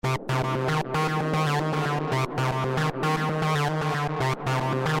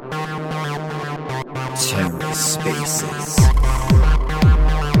TerraSpaces.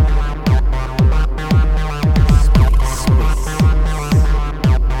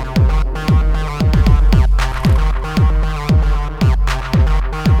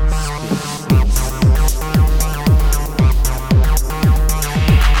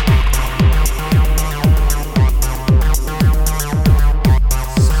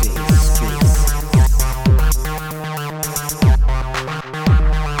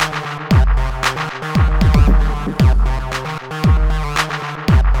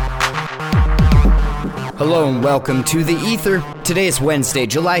 Hello and welcome to The Ether. Today is Wednesday,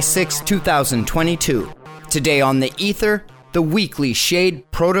 July 6, 2022. Today on The Ether, the weekly Shade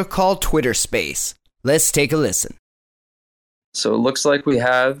Protocol Twitter space. Let's take a listen. So it looks like we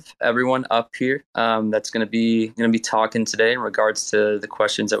have everyone up here that's going to be talking today in regards to the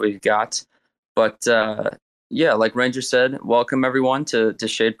questions that we've got. But yeah, like Ranger said, welcome everyone to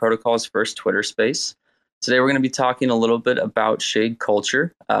Shade Protocol's first Twitter space. Today we're going to be talking a little bit about Shade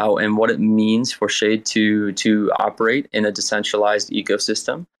culture and what it means for Shade to operate in a decentralized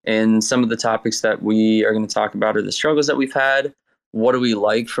ecosystem. And some of the topics that we are going to talk about are the struggles that we've had. What do we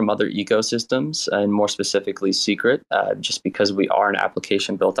like from other ecosystems, and more specifically Secret, just because we are an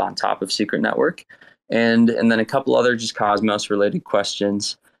application built on top of Secret Network. And then a couple other just Cosmos related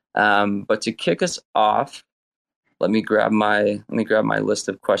questions. But to kick us off, let me grab my list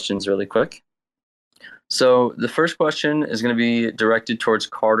of questions really quick. So the first question is going to be directed towards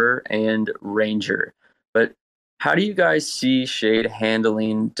Carter and Ranger. But how do you guys see Shade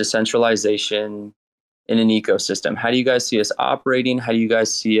handling decentralization in an ecosystem? How do you guys see us operating? How do you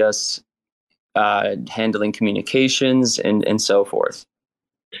guys see us handling communications and so forth?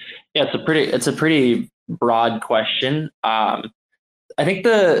 Yeah, it's a pretty broad question. I think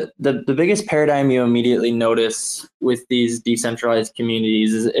the biggest paradigm you immediately notice with these decentralized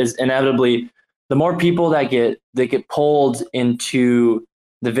communities is inevitably the more people that get pulled into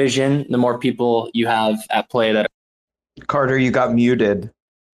the vision, the more people you have at play. That Carter, you got muted.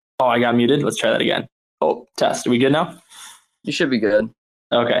 Oh, I got muted. Let's try that again. Oh, test. Are we good now? You should be good.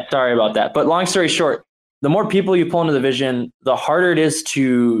 Okay, sorry about that. But long story short, the more people you pull into the vision, the harder it is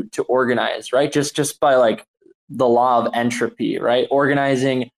to organize, right? Just by like the law of entropy, right?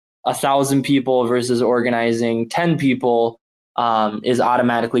 Organizing 1,000 people versus organizing 10 people is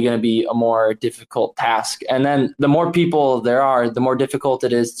automatically going to be a more difficult task. And then the more people there are, the more difficult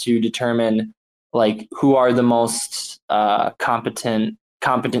it is to determine like who are the most competent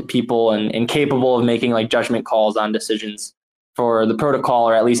people and capable of making like judgment calls on decisions for the protocol,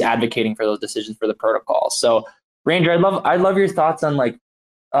 or at least advocating for those decisions for the protocol. So Ranger, I'd love your thoughts on like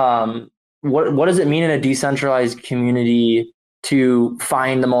what does it mean in a decentralized community to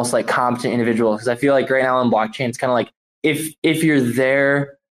find the most like competent individual? Because I feel like right now in blockchain, it's kind of like if you're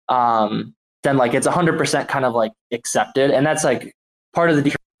there, then like it's 100% kind of like accepted. And that's like part of the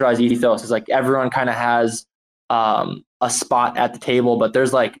decentralized ethos is like everyone kind of has a spot at the table, but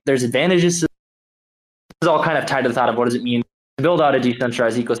there's advantages. This is all kind of tied to the thought of what does it mean to build out a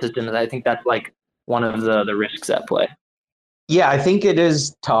decentralized ecosystem. And I think that's like one of the risks at play. Yeah, I think it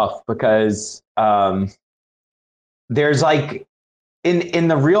is tough because there's like in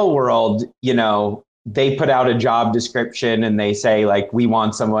the real world, you know, they put out a job description and they say like, we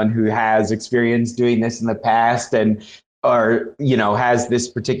want someone who has experience doing this in the past and, or, you know, has this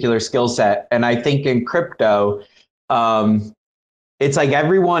particular skill set. And I think in crypto, it's like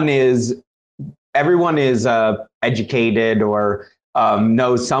everyone is educated or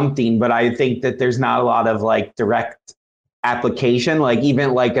knows something, but I think that there's not a lot of like direct application. Like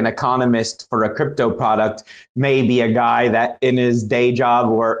even like an economist for a crypto product may be a guy that in his day job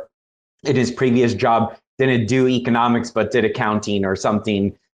or in his previous job didn't do economics but did accounting or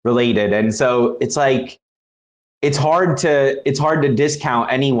something related. And so it's like it's hard to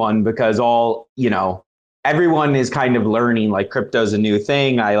discount anyone because everyone is kind of learning. Like crypto's a new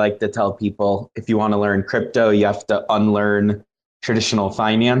thing. I like to tell people if you want to learn crypto, you have to unlearn traditional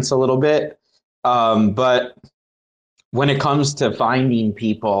finance a little bit. But when it comes to finding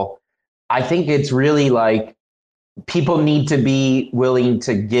people, I think it's really like people need to be willing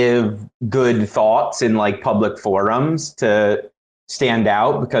to give good thoughts in like public forums to stand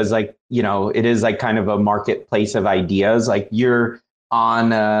out because like, you know, it is like kind of a marketplace of ideas. Like you're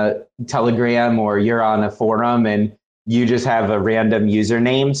on a Telegram or you're on a forum and you just have a random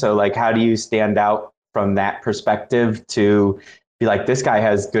username. So like, how do you stand out from that perspective to be like, this guy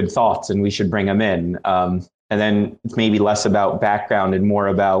has good thoughts and we should bring him in? And then it's maybe less about background and more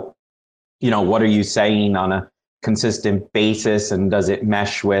about, you know, what are you saying on a consistent basis and does it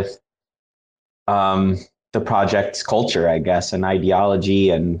mesh with the project's culture, I guess, and ideology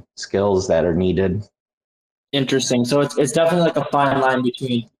and skills that are needed. Interesting. So it's definitely like a fine line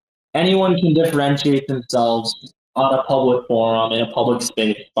between anyone can differentiate themselves on a public forum in a public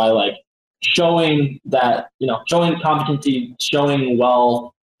space by like showing that, showing competency, showing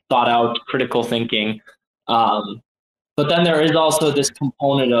well thought out critical thinking. But then there is also this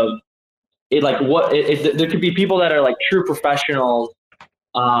component of it, like there could be people that are like true professionals,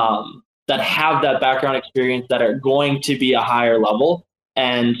 that have that background experience that are going to be a higher level.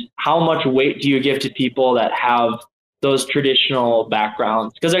 And how much weight do you give to people that have those traditional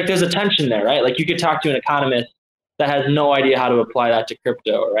backgrounds? Because like there's a tension there, right? Like you could talk to an economist that has no idea how to apply that to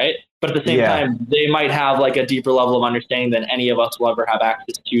crypto, right? But at the same time, they might have like a deeper level of understanding than any of us will ever have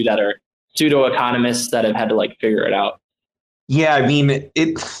access to that are pseudo economists that have had to like figure it out. Yeah, I mean,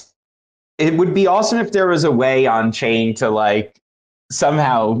 it would be awesome if there was a way on chain to like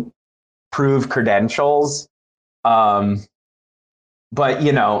somehow prove credentials. But,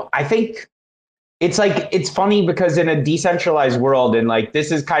 I think it's funny because in a decentralized world, and like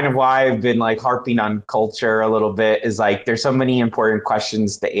this is kind of why I've been like harping on culture a little bit, is like there's so many important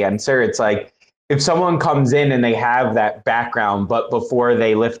questions to answer. It's like if someone comes in and they have that background, but before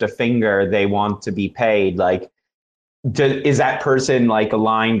they lift a finger, they want to be paid, like, is that person like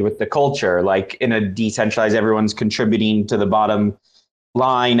aligned with the culture? Like in a decentralized, everyone's contributing to the bottom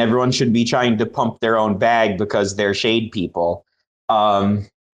line. Everyone should be trying to pump their own bag because they're shade people. So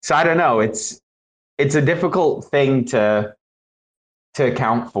I don't know. It's a difficult thing to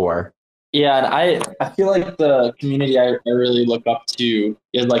account for. Yeah, and I feel like the community I really look up to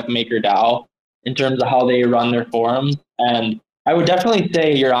is like MakerDAO in terms of how they run their forums. And I would definitely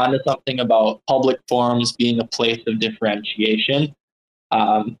say you're onto something about public forums being a place of differentiation.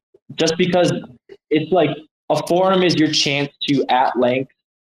 Just because it's like a forum is your chance to at length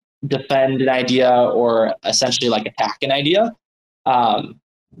defend an idea or essentially like attack an idea.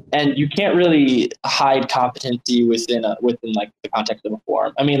 And you can't really hide competency within like the context of a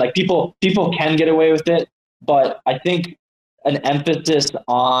forum. I mean, like people can get away with it, but I think an emphasis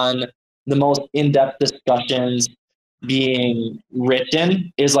on the most in-depth discussions being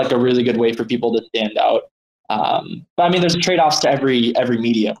written is like a really good way for people to stand out. But I mean, there's trade-offs to every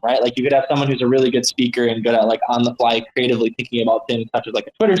medium, right? Like you could have someone who's a really good speaker and good at like on the fly creatively thinking about things such as like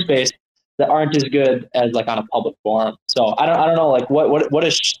a Twitter space that aren't as good as like on a public forum. So I don't know, like what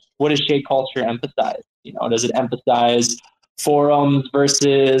does shade culture emphasize? Does it emphasize forums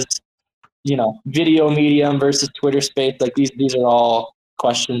versus video medium versus Twitter space? Like these are all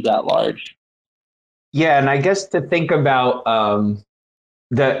questions at large. Yeah, and I guess to think about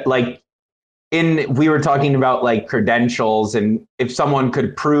we were talking about like credentials, and if someone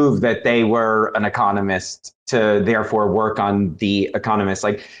could prove that they were an economist to therefore work on the economist,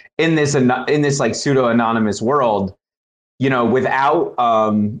 like in this like pseudo anonymous world, without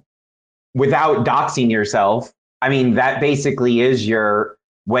doxing yourself, I mean that basically is your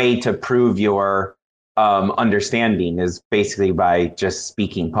way to prove your understanding, is basically by just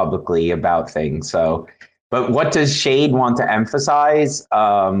speaking publicly about things. So, but what does shade want to emphasize?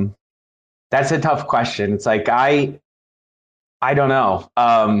 That's a tough question. It's like, I don't know.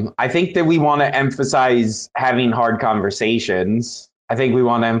 I think that we want to emphasize having hard conversations. I think we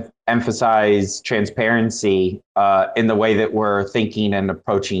want to emphasize transparency in the way that we're thinking and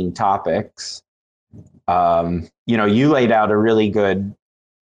approaching topics. You laid out a really good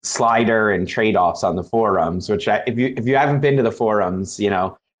slider and trade-offs on the forums, which if you haven't been to the forums,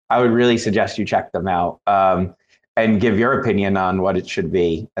 I would really suggest you check them out and give your opinion on what it should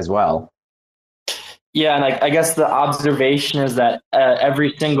be as well. Yeah, and I guess the observation is that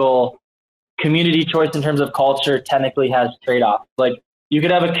every single community choice in terms of culture technically has trade-offs. Like you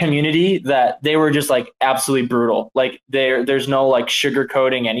could have a community that they were just like absolutely brutal. Like there's no like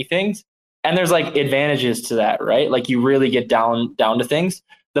sugarcoating anything. And there's like advantages to that, right? Like you really get down to things.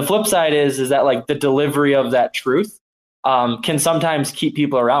 The flip side is that like the delivery of that truth can sometimes keep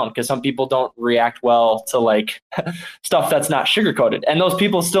people around because some people don't react well to like stuff that's not sugarcoated. And those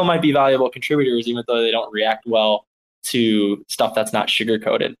people still might be valuable contributors, even though they don't react well to stuff that's not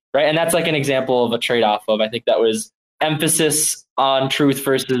sugarcoated, right? And that's like an example of a trade-off of, I think that was emphasis on truth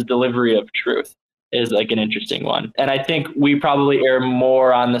versus delivery of truth is like an interesting one. And I think we probably err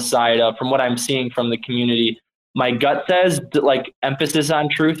more on the side of, from what I'm seeing from the community, my gut says like emphasis on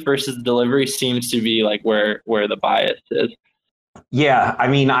truth versus delivery seems to be like where the bias is. Yeah, I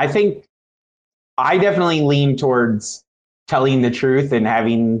mean, I think I definitely lean towards telling the truth and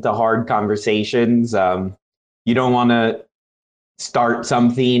having the hard conversations. You don't want to start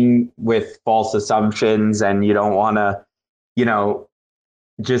something with false assumptions, and you don't want to,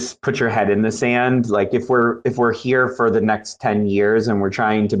 just put your head in the sand. Like if we're here for the next 10 years and we're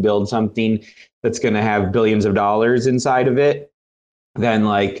trying to build something that's going to have billions of dollars inside of it, then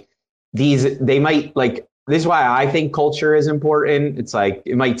like they might like, this is why I think culture is important. It's like,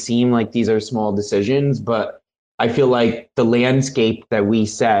 it might seem like these are small decisions, but I feel like the landscape that we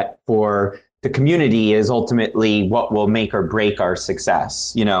set for the community is ultimately what will make or break our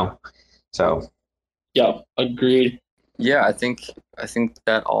success, you know? So. Yeah, agreed. Yeah, I think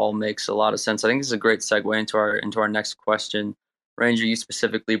that all makes a lot of sense. I think this is a great segue into our next question. Ranger, you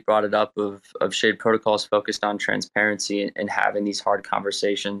specifically brought it up of Shade Protocols focused on transparency and having these hard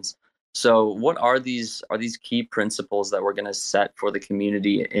conversations. So what are these key principles that we're going to set for the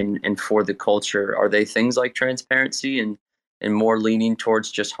community and for the culture? Are they things like transparency and more leaning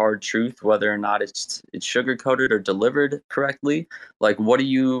towards just hard truth, whether or not it's sugar coated or delivered correctly? Like, what do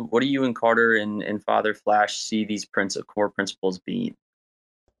you and Carter and Father Flash see these core principles being?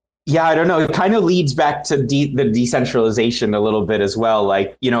 Yeah, I don't know. It kind of leads back to the decentralization a little bit as well.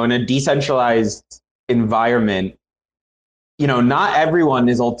 Like, you know, in a decentralized environment, you know, not everyone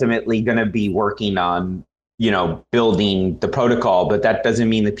is ultimately going to be working on, you know, building the protocol, but that doesn't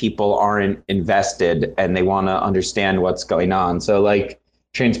mean that people aren't invested and they want to understand what's going on. So like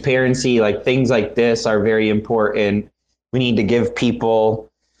transparency, like things like this are very important. We need to give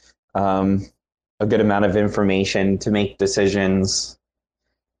people a good amount of information to make decisions.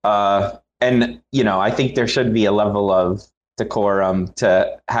 And, you know, I think there should be a level of decorum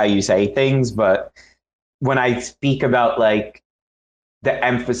to how you say things, but when I speak about like the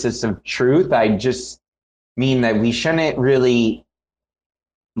emphasis of truth, I just mean that we shouldn't really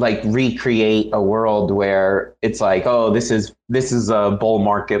like recreate a world where it's like, oh, this is a bull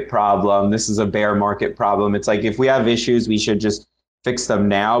market problem, this is a bear market problem. It's like, if we have issues, we should just fix them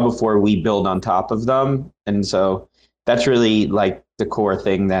now before we build on top of them. And so that's really like the core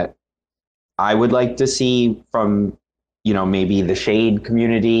thing that I would like to see from, you know, maybe the Shade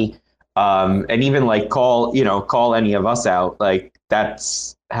community. And even like call any of us out. Like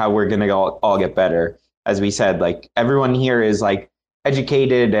that's how we're going to all get better. As we said, like everyone here is like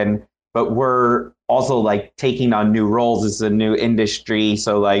educated but we're also like taking on new roles. It's a new industry.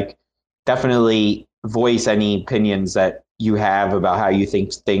 So like definitely voice any opinions that you have about how you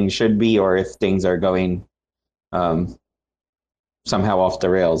think things should be, or if things are going somehow off the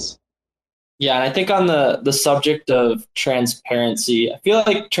rails. Yeah, and I think on the subject of transparency, I feel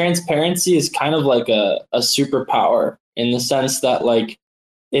like transparency is kind of like a superpower in the sense that like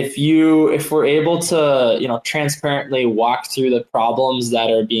if we're able to, you know, transparently walk through the problems that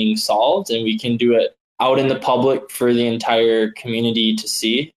are being solved and we can do it out in the public for the entire community to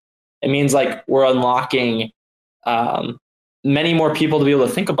see, it means like we're unlocking many more people to be able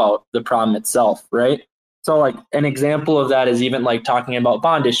to think about the problem itself, right? So like an example of that is even like talking about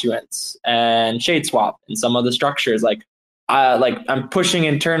bond issuance and shade swap and some of the structures. Like I'm pushing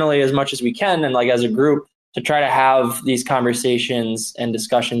internally as much as we can and like as a group to try to have these conversations and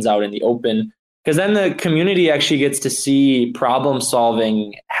discussions out in the open, because then the community actually gets to see problem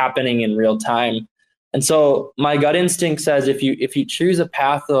solving happening in real time. And so my gut instinct says if you choose a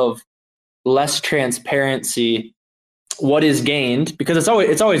path of less transparency, what is gained, because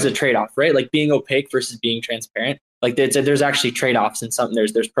it's always a trade-off, right? Like being opaque versus being transparent. Like there's actually trade-offs and something.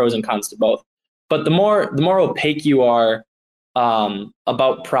 There's pros and cons to both. But the more opaque you are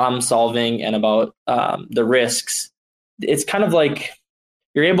about problem solving and about the risks, it's kind of like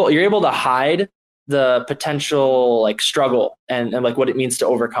you're able to hide the potential like struggle and like what it means to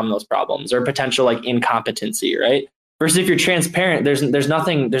overcome those problems or potential like incompetency, right? Versus if you're transparent, there's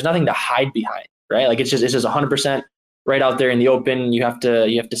nothing to hide behind, right? Like it's just 100% right out there in the open. You have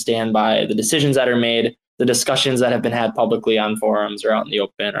to stand by the decisions that are made, the discussions that have been had publicly on forums or out in the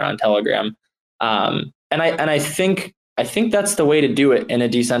open or on Telegram. And I think that's the way to do it in a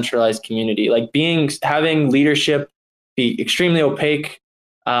decentralized community. Like having leadership be extremely opaque,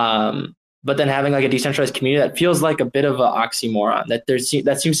 but then having like a decentralized community that feels like a bit of an oxymoron.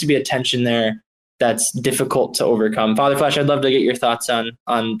 That seems to be a tension there that's difficult to overcome. Father Flash, I'd love to get your thoughts on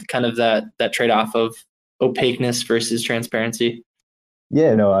kind of that trade-off of opaqueness versus transparency.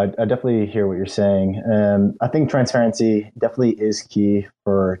 Yeah, no, I definitely hear what you're saying. I think transparency definitely is key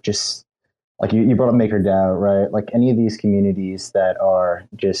for just like you brought up MakerDAO, right? Like any of these communities that are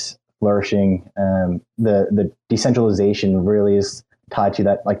just flourishing, the decentralization really is tied to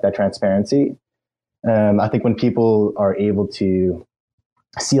that transparency. I think when people are able to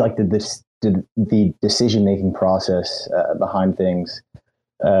see like the decision-making process behind things,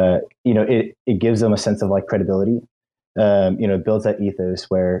 it gives them a sense of like credibility. It builds that ethos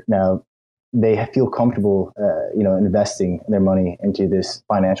where now they feel comfortable, investing their money into this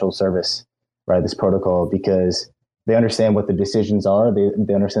financial service, right? This protocol, because they understand what the decisions are.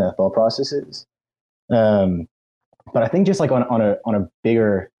 They understand the thought processes. But I think just like on a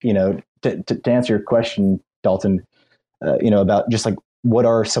bigger, to answer your question, Dalton, about just like what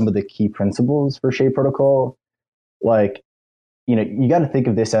are some of the key principles for Shade Protocol, like, you got to think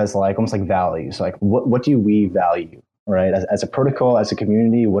of this as like almost like values. Like what do we value, right? As a protocol, as a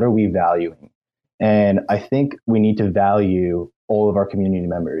community, what are we valuing? And I think we need to value all of our community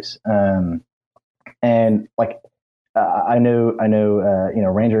members. And like, I know,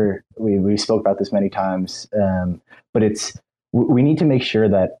 Ranger, we spoke about this many times, but we need to make sure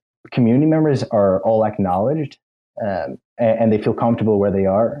that community members are all acknowledged, and they feel comfortable where they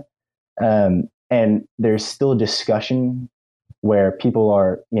are. And there's still a discussion where people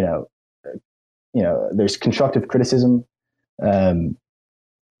are, there's constructive criticism,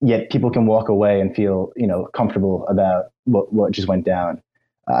 yet people can walk away and feel, comfortable about what just went down.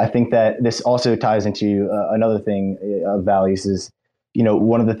 I think that this also ties into another thing of values is,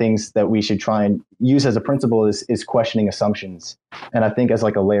 one of the things that we should try and use as a principle is questioning assumptions. And I think as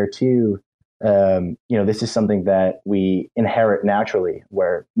like a layer two, this is something that we inherit naturally,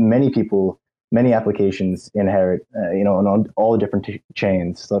 where many applications inherit, on all the different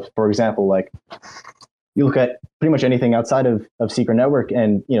chains. So for example, like you look at pretty much anything outside of Secret Network,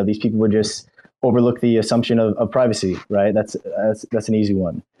 and these people would just overlook the assumption of privacy, right? That's an easy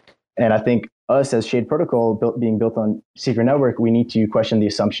one. And I think us as Shade Protocol being built on Secret Network, we need to question the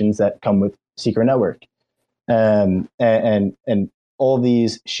assumptions that come with Secret Network. And all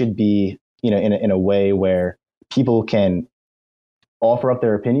these should be, in a way where people can offer up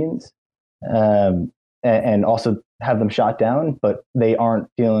their opinions, and also have them shot down, but they aren't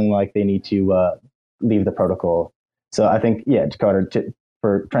feeling like they need to leave the protocol. So I think, Carter,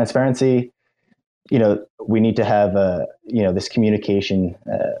 for transparency, we need to have this communication,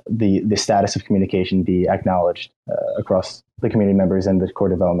 the status of communication be acknowledged across the community members and the core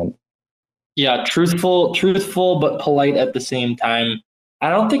development. Yeah, truthful, but polite at the same time. I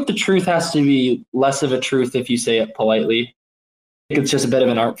don't think the truth has to be less of a truth if you say it politely. I think it's just a bit of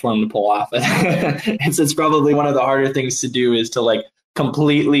an art form to pull off. It's probably one of the harder things to do, is to like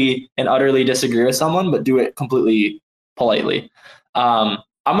completely and utterly disagree with someone, but do it completely politely. I'm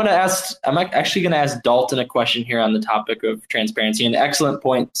actually going to ask Dalton a question here on the topic of transparency, and excellent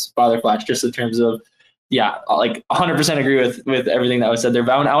points, Father Flash, just in terms of, like 100% agree with everything that was said there.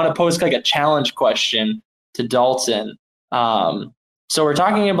 But I want to pose like a challenge question to Dalton. So we're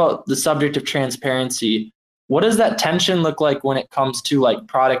talking about the subject of transparency. What does that tension look like when it comes to like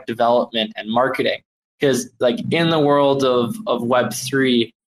product development and marketing? Because like in the world of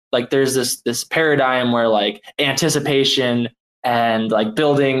Web3, like there's this paradigm where like anticipation and like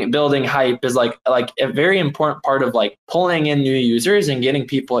building hype is like a very important part of like pulling in new users and getting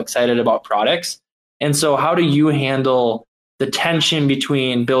people excited about products. And so how do you handle the tension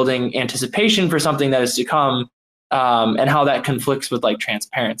between building anticipation for something that is to come, and how that conflicts with like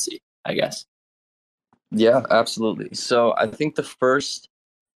transparency, I guess? Yeah, absolutely. So I think the first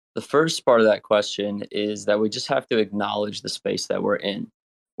part of that question is that we just have to acknowledge the space that we're in.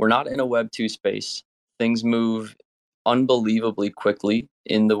 We're not in a Web 2 space. Things move unbelievably quickly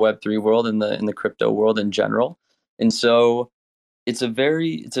in the Web3 world, in the crypto world in general. And so it's a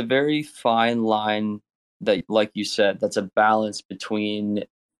very fine line that, like you said, that's a balance between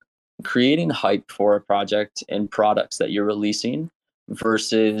creating hype for a project and products that you're releasing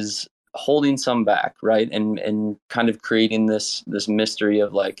versus holding some back, right? And kind of creating this mystery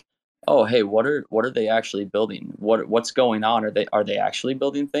of like, oh, hey, what are they actually building? What's going on? Are they actually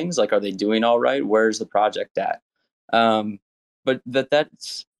building things? Like, are they doing all right? Where's the project at? But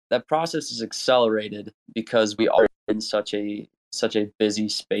that process is accelerated because we are in such a busy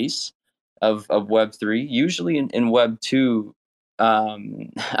space of Web3. Usually in Web2,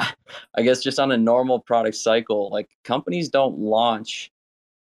 I guess just on a normal product cycle, like companies don't launch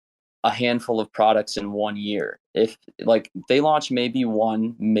a handful of products in 1 year. If like they launch maybe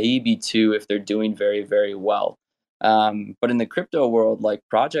one, maybe two if they're doing very, very well. But in the crypto world, like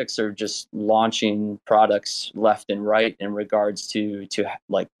projects are just launching products left and right in regards to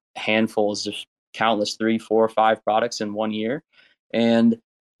like handfuls of countless 3, 4, 5 products in 1 year. And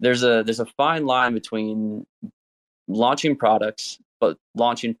there's a fine line between launching products, but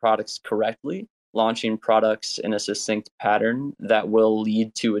launching products correctly, launching products in a succinct pattern that will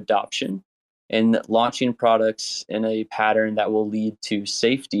lead to adoption, and launching products in a pattern that will lead to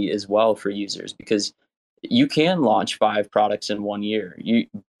safety as well for users. Because you can launch 5 products in 1 year,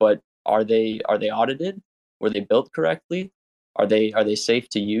 but are they audited? Were they built correctly? Are they safe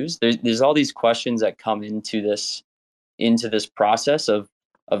to use? There's all these questions that come into this process of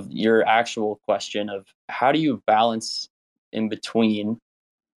your actual question of how do you balance in between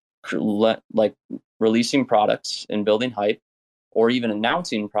like releasing products and building hype, or even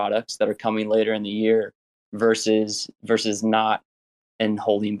announcing products that are coming later in the year versus not, and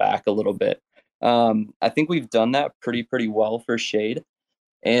holding back a little bit. I think we've done that pretty well for Shade.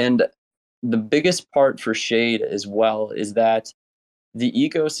 And the biggest part for Shade as well is that the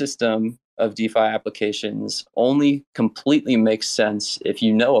ecosystem of DeFi applications only completely makes sense if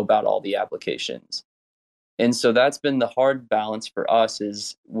you know about all the applications. And so that's been the hard balance for us,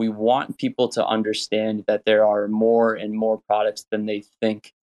 is we want people to understand that there are more and more products than they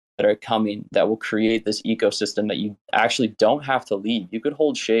think that are coming that will create this ecosystem that you actually don't have to leave. You could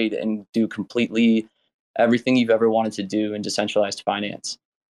hold Shade and do completely everything you've ever wanted to do in decentralized finance.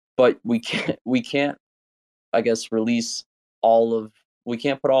 But we can't, I guess, we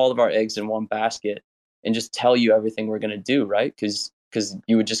can't put all of our eggs in one basket and just tell you everything we're going to do, right? Because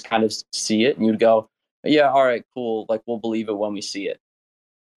you would just kind of see it and you'd go, yeah, all right, cool. Like, we'll believe it when we see it.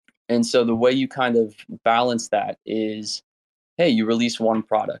 And so the way you kind of balance that is, hey, you release one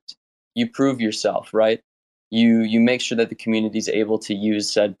product, you prove yourself, right? You make sure that the community is able to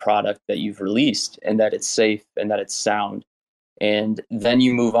use said product that you've released, and that it's safe and that it's sound. And then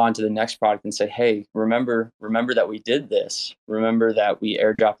you move on to the next product and say, hey, remember that we did this. Remember that we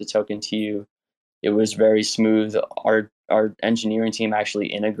airdropped the token to you. It was very smooth. Our engineering team actually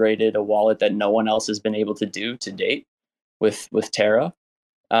integrated a wallet that no one else has been able to do to date with Terra.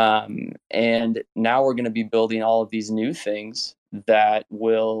 And now we're going to be building all of these new things that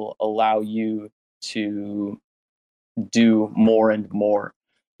will allow you to do more and more.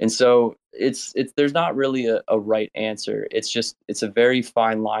 And so it's there's not really a right answer. It's a very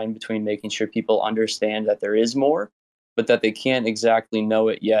fine line between making sure people understand that there is more, but that they can't exactly know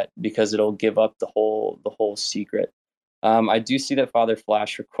it yet, because it'll give up the whole secret. I do see that Father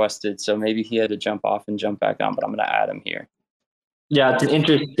Flash requested, so maybe he had to jump off and jump back on, but I'm going to add him here. Yeah, it's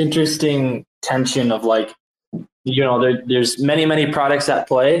an interesting tension of like, there's many products at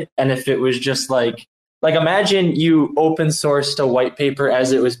play, and if it was just like imagine you open sourced a white paper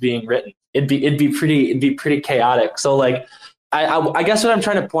as it was being written, it'd be pretty chaotic. So like, I guess what I'm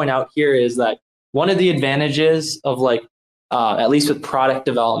trying to point out here is that one of the advantages of like, at least with product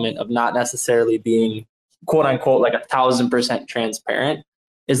development, of not necessarily being quote unquote like 1,000% transparent,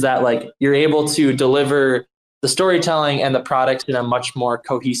 is that like you're able to deliver the storytelling and the products in a much more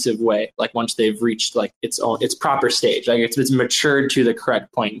cohesive way. Like once they've reached like its proper stage, like it's matured to the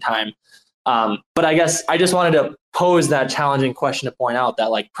correct point in time. But I guess I just wanted to pose that challenging question to point out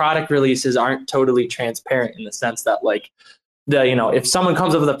that like product releases aren't totally transparent, in the sense that like if someone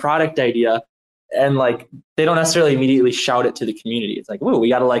comes up with a product idea and like they don't necessarily immediately shout it to the community. It's like, whoa, we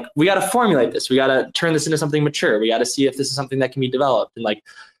gotta formulate this. We gotta turn this into something mature. We gotta see if this is something that can be developed. And like,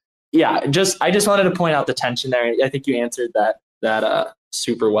 yeah, I just wanted to point out the tension there. I think you answered that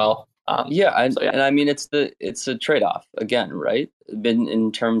super well. And I mean, it's a trade-off again, right?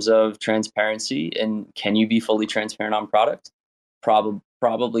 In terms of transparency, and can you be fully transparent on product?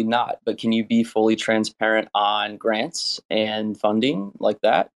 Probably not. But can you be fully transparent on grants and funding like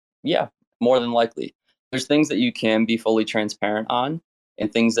that? Yeah, more than likely. There's things that you can be fully transparent on,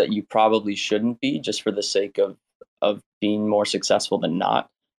 and things that you probably shouldn't be, just for the sake of being more successful than not.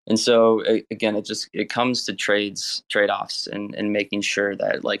 And so again, it comes to trade-offs and making sure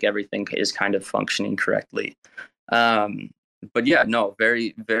that like everything is kind of functioning correctly. But yeah, no,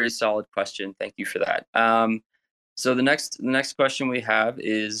 very, very solid question. Thank you for that. So the next question we have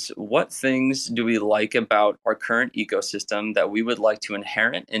is, what things do we like about our current ecosystem that we would like to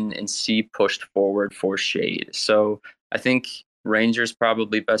inherit and see pushed forward for Shade? So I think Ranger's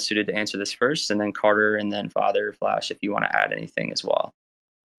probably best suited to answer this first, and then Carter, and then Father Flash, if you want to add anything as well.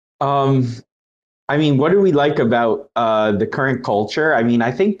 I mean, what do we like about the current culture? I mean,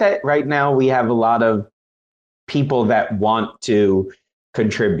 I think that right now we have a lot of people that want to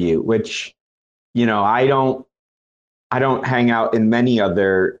contribute, which, I don't hang out in many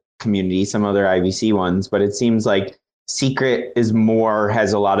other communities, some other IBC ones, but it seems like Secret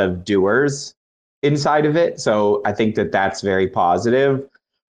has a lot of doers inside of it. So I think that that's very positive.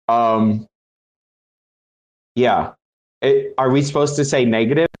 Yeah. Are we supposed to say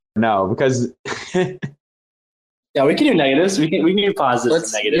negative? No, because yeah, we can do negatives. We can do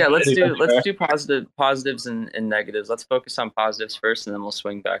positives and negatives. Yeah, let's do positives and negatives. Let's focus on positives first, and then we'll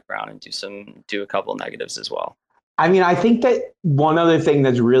swing back around and do a couple negatives as well. I mean, I think that one other thing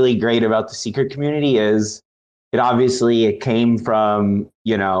that's really great about the Secret community is it came from,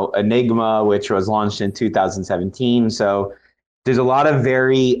 Enigma, which was launched in 2017. So there's a lot of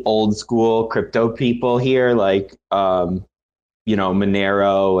very old school crypto people here, like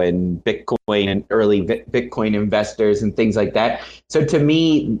Monero and Bitcoin and early Bitcoin investors and things like that. So to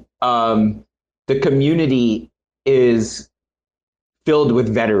me, the community is filled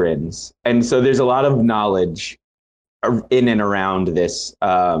with veterans, and so there's a lot of knowledge in and around this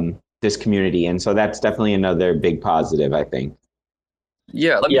community, and so that's definitely another big positive, I think.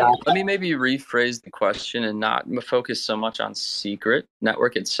 Yeah, let me maybe rephrase the question and not focus so much on Secret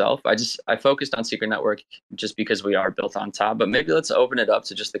Network itself. I focused on Secret Network just because we are built on top, but maybe let's open it up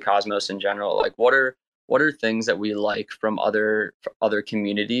to just the Cosmos in general. Like, what are things that we like from other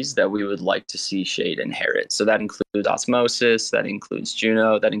communities that we would like to see Shade inherit? So that includes Osmosis, that includes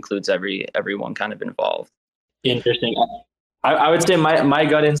Juno, that includes everyone kind of involved. Interesting. I would say my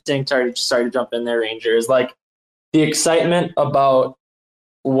gut instinct, sorry to jump in there, Ranger, is like the excitement about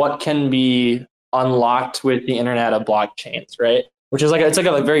what can be unlocked with the Internet of Blockchains, right? Which is it's like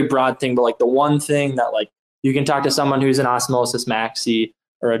a very broad thing, but like the one thing that like you can talk to someone who's an Osmosis maxi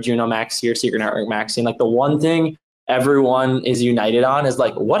or a Juno maxi or Secret Network maxi, and like the one thing everyone is united on is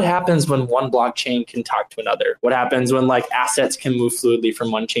like, what happens when one blockchain can talk to another? What happens when like assets can move fluidly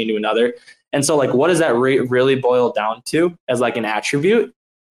from one chain to another? And so like, what does that really boil down to as like an attribute?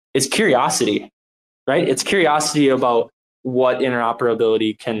 It's curiosity, right? It's curiosity about what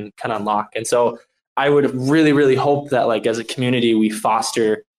interoperability can unlock. And so I would really, really hope that like as a community, we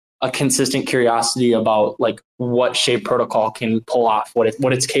foster a consistent curiosity about like what Shade Protocol can pull off, what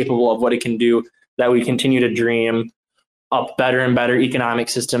it's capable of, what it can do, that we continue to dream up better and better economic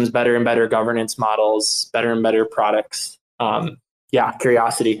systems, better and better governance models, better and better products.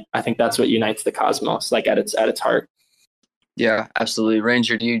 Curiosity. I think that's what unites the Cosmos, like at its heart. Yeah, absolutely.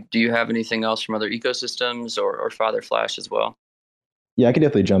 Ranger, do you have anything else from other ecosystems or Father Flash as well? Yeah, I could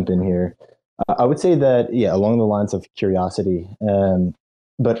definitely jump in here. I would say that, along the lines of curiosity.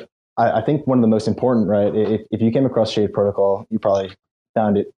 But I think one of the most important, right, if you came across Shade Protocol, you probably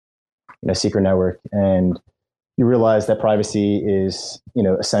found it in a Secret Network, and you realize that privacy is,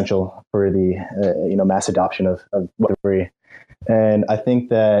 essential for the, mass adoption of Web3. And I think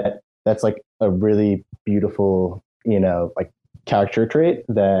that that's like a really beautiful, like character trait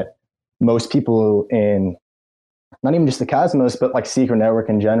that most people in not even just the Cosmos, but like Secret Network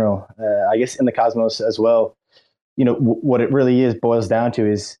in general, I guess in the Cosmos as well, what it really boils down to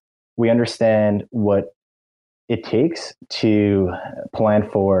is we understand what it takes to plan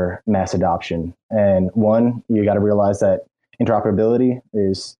for mass adoption. And one, you got to realize that interoperability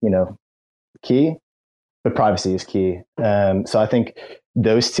is, key, but privacy is key. So I think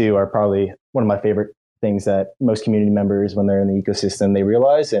those two are probably one of my favorite things that most community members, when they're in the ecosystem, they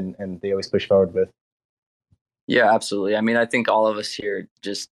realize and they always push forward with. Yeah, absolutely. I mean, I think all of us here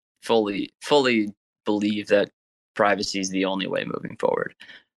just fully believe that privacy is the only way moving forward.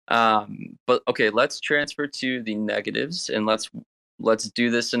 But okay, let's transfer to the negatives, and let's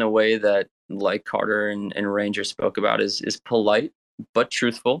do this in a way that, like Carter and Ranger spoke about, is polite but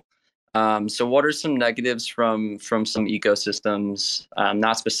truthful. So what are some negatives from some ecosystems,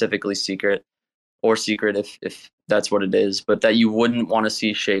 not specifically Secret if that's what it is, but that you wouldn't want to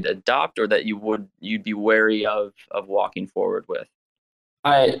see Shade adopt, or that you'd be wary of walking forward with?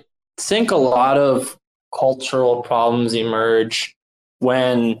 I think a lot of cultural problems emerge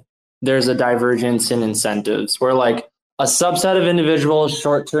when there's a divergence in incentives, where like a subset of individuals'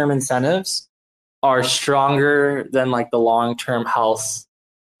 short-term incentives are stronger than like the long-term health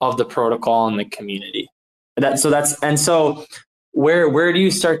of the protocol and the community. So where do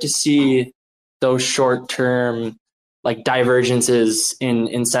you start to see those short-term like divergences in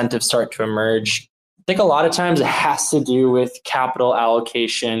incentives start to emerge? I think a lot of times it has to do with capital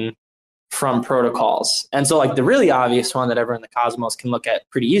allocation from protocols. And so like the really obvious one that everyone in the Cosmos can look at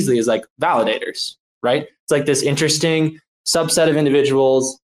pretty easily is like validators, right? It's like this interesting subset of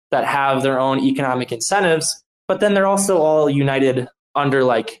individuals that have their own economic incentives, but then they're also all united under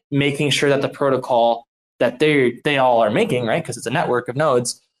like making sure that the protocol that they all are making, right, because it's a network of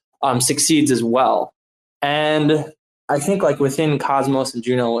nodes, succeeds as well. And I think like within Cosmos and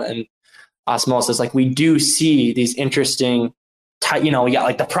Juno and Osmosis, like we do see these interesting, we got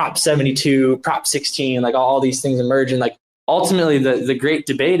like the Prop 72, Prop 16, like all these things emerge. And like ultimately the great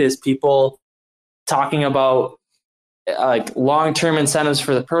debate is people talking about like long-term incentives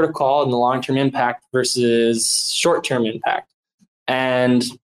for the protocol and the long-term impact versus short-term impact. And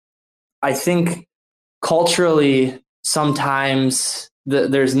I think culturally, sometimes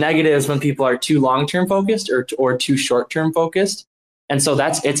there's negatives when people are too long-term focused or too short-term focused. And so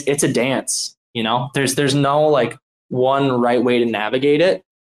it's a dance, there's no like one right way to navigate it.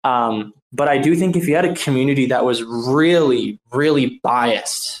 But I do think if you had a community that was really, really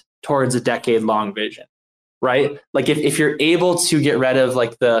biased towards a decade-long vision, right? Like if you're able to get rid of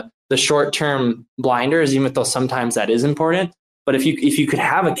like the short-term blinders, even though sometimes that is important, but if you could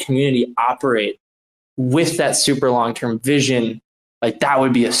have a community operate with that super long-term vision, like that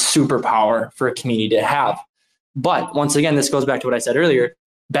would be a superpower for a community to have. But once again, this goes back to what I said earlier,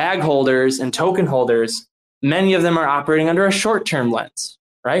 bag holders and token holders, many of them are operating under a short-term lens,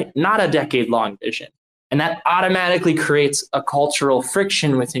 right? Not a decade-long vision. And that automatically creates a cultural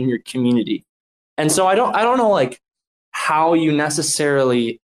friction within your community. And so I don't know like how you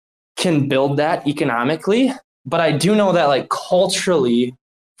necessarily can build that economically, but I do know that like culturally,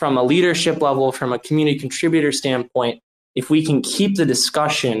 from a leadership level, from a community contributor standpoint, if we can keep the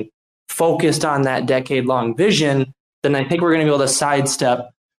discussion focused on that decade-long vision, then I think we're going to be able to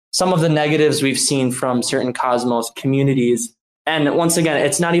sidestep some of the negatives we've seen from certain Cosmos communities. And once again,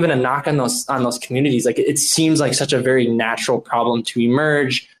 it's not even a knock on those communities. Like it seems like such a very natural problem to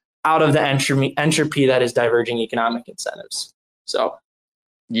emerge out of the entropy that is diverging economic incentives. So,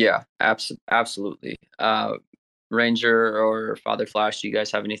 yeah, absolutely. Ranger or Father Flash, do you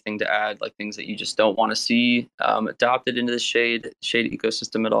guys have anything to add? Like things that you just don't want to see adopted into the shade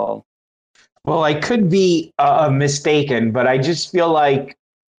ecosystem at all? Well, I could be mistaken, but I just feel like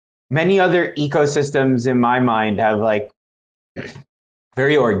many other ecosystems in my mind have like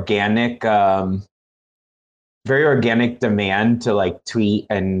very organic demand to like tweet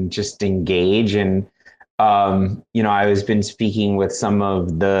and just engage. And I was been speaking with some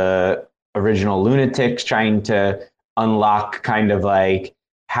of the original lunatics trying to unlock kind of like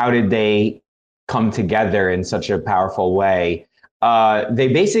how did they come together in such a powerful way. They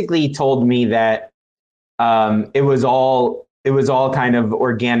basically told me that it was all kind of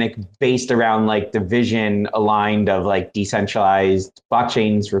organic, based around like the vision aligned of like decentralized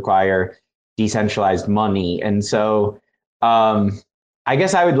blockchains require decentralized money. And so I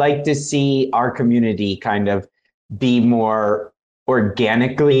guess I would like to see our community kind of be more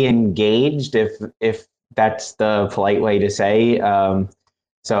organically engaged, if that's the polite way to say.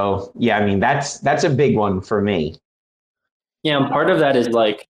 So yeah, I mean, that's a big one for me. yeah, and part of that is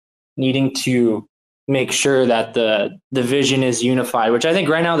like needing to make sure that the vision is unified, which I think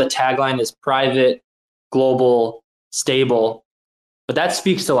right now the tagline is private, global, stable, but that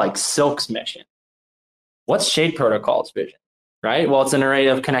speaks to like Silk's mission. What's Shade Protocol's vision, right? Well, it's an array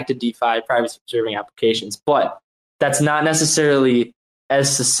of connected DeFi privacy preserving applications, but that's not necessarily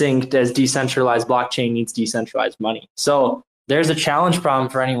as succinct as decentralized blockchain needs decentralized money. So there's a challenge problem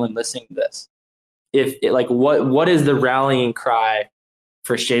for anyone listening to this. What is the rallying cry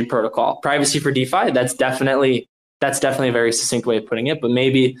for Shade Protocol? Privacy for DeFi? That's definitely a very succinct way of putting it. But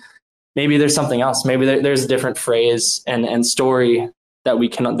maybe there's something else. Maybe there's a different phrase and story that we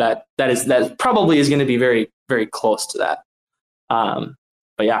can that probably is going to be very, very close to that.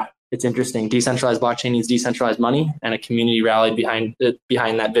 But yeah, it's interesting. Decentralized blockchain needs decentralized money, and a community rallied behind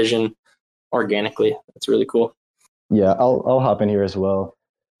that vision organically. That's really cool. Yeah, I'll hop in here as well.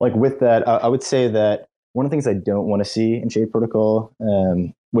 Like with that, I would say that one of the things I don't want to see in Shade Protocol,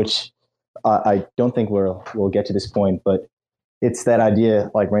 which I don't think we'll get to this point, but it's that idea,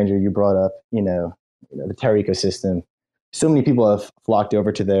 like Ranger, you brought up, the Terra ecosystem. So many people have flocked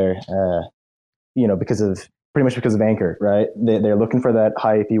over to there, because of Anchor, right? They're looking for that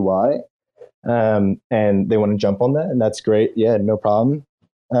high APY, and they want to jump on that, and that's great. Yeah, no problem.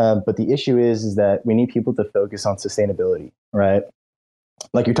 But the issue is that we need people to focus on sustainability, right?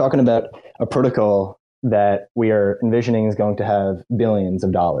 Like you're talking about a protocol that we are envisioning is going to have billions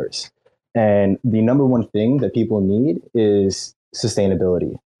of dollars. And the number one thing that people need is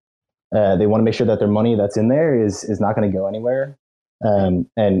sustainability. They want to make sure that their money that's in there is not going to go anywhere. And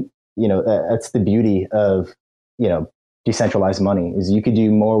that's the beauty of, decentralized money, is you could do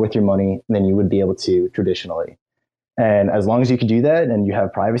more with your money than you would be able to traditionally. And as long as you can do that and you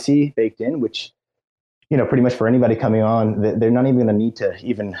have privacy baked in, which, pretty much for anybody coming on, they're not even going to need to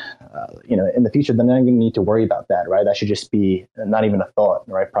even, in the future, they're not even going to need to worry about that, right? That should just be not even a thought,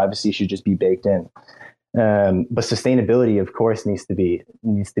 right? Privacy should just be baked in. But sustainability, of course, needs to be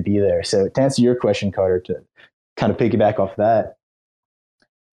there. So to answer your question, Carter, to kind of piggyback off that,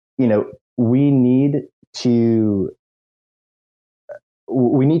 we need to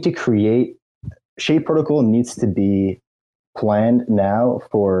create. Shade Protocol needs to be planned now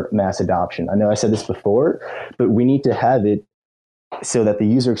for mass adoption. I know I said this before, but we need to have it so that the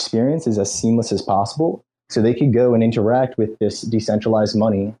user experience is as seamless as possible, so they could go and interact with this decentralized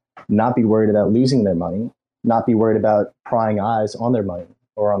money, not be worried about losing their money, not be worried about prying eyes on their money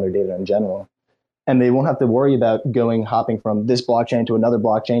or on their data in general. and they won't have to worry about hopping from this blockchain to another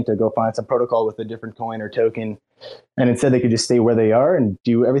blockchain to go find some protocol with a different coin or token. And instead, they could just stay where they are and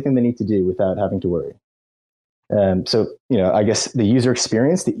do everything they need to do without having to worry. So, I guess the user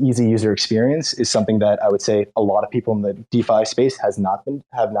experience, the easy user experience, is something that I would say a lot of people in the DeFi space have not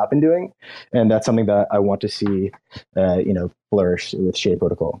been doing, and that's something that I want to see, flourish with Shade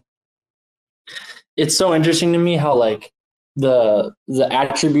Protocol. It's so interesting to me how like the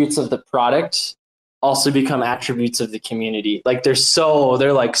attributes of the product also become attributes of the community. Like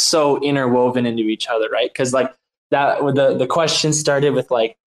they're like so interwoven into each other, right? Because like that, the question started with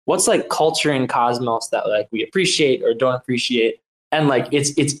like, what's like culture in Cosmos that like we appreciate or don't appreciate, and like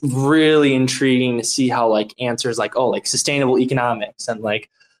it's really intriguing to see how like answers like like sustainable economics and like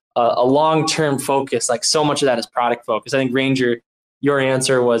a long-term focus, like so much of that is product focused. I think Ranger, your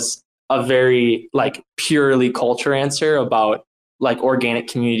answer was a very like purely culture answer about like organic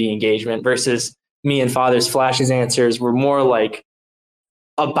community engagement, versus me and Father's Flash's answers were more like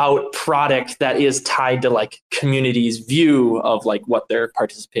about product that is tied to like community's view of like what they're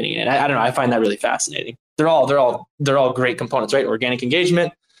participating in. I don't know. I find that really fascinating. They're all great components, right? Organic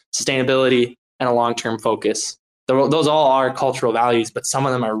engagement, sustainability, and a long-term focus. Those all are cultural values, but some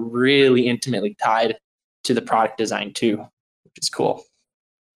of them are really intimately tied to the product design too, which is cool.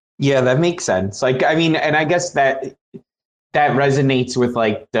 Yeah, that makes sense. Like, I mean, and I guess that resonates with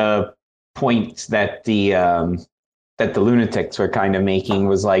like the points that the lunatics were kind of making,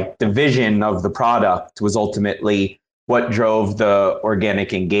 was like the vision of the product was ultimately what drove the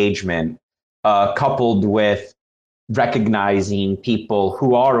organic engagement, coupled with recognizing people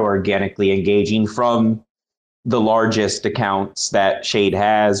who are organically engaging from the largest accounts that Shade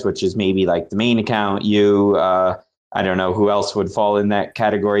has, which is maybe like the main account, I don't know who else would fall in that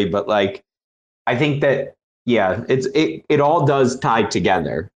category, but like, I think that, yeah, it all does tie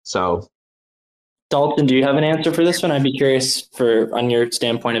together. So Dalton, do you have an answer for this one? I'd be curious on your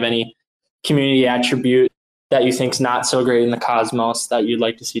standpoint of any community attribute that you think is not so great in the Cosmos that you'd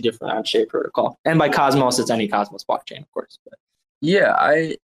like to see different on Shade Protocol. And by Cosmos, it's any Cosmos blockchain, of course. But.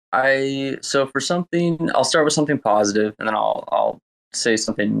 Yeah, so for something, I'll start with something positive, and then I'll say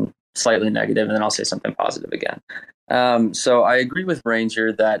something slightly negative, and then I'll say something positive again. So I agree with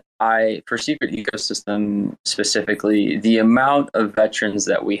Ranger that for Secret Ecosystem specifically, the amount of veterans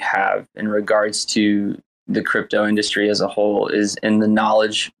that we have in regards to the crypto industry as a whole is in the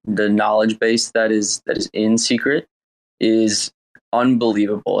knowledge base that is in Secret is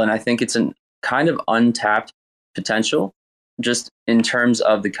unbelievable. And I think it's a kind of untapped potential just in terms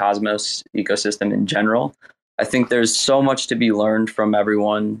of the Cosmos ecosystem in general. I think there's so much to be learned from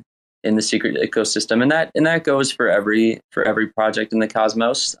everyone in the Secret ecosystem, and that goes for every project in the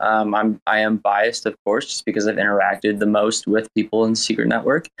Cosmos. I am biased, of course, just because I've interacted the most with people in the Secret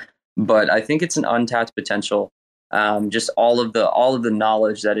network, but I think it's an untapped potential. Just all of the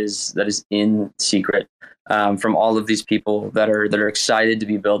knowledge that is in Secret, from all of these people that are excited to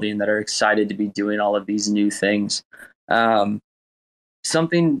be building, that are excited to be doing all of these new things.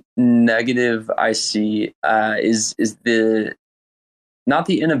 Something negative I see is the not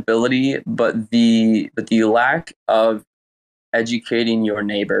the inability, but the lack of educating your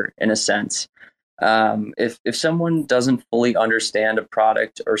neighbor in a sense. If someone doesn't fully understand a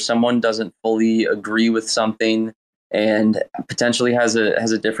product, or someone doesn't fully agree with something and potentially has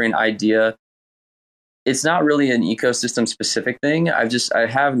a different idea, it's not really an ecosystem specific thing. I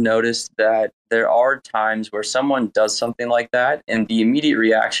have noticed that there are times where someone does something like that, and the immediate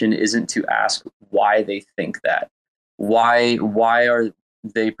reaction isn't to ask why they think that. Why are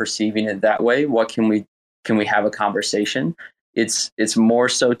they perceiving it that way? What can we have a conversation? It's more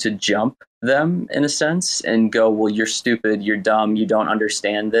so to jump them in a sense and go, well, you're stupid, you're dumb, you don't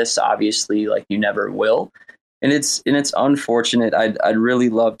understand this, obviously, like you never will. And it's unfortunate. I'd really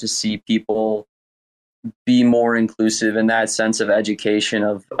love to see people be more inclusive in that sense of education,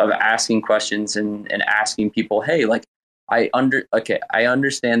 of asking questions and asking people, hey, like I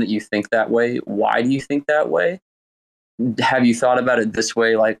understand that you think that way. Why do you think that way? Have you thought about it this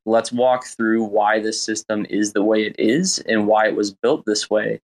way? Like, let's walk through why this system is the way it is and why it was built this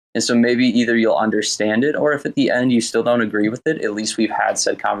way. And so maybe either you'll understand it, or if at the end you still don't agree with it, at least we've had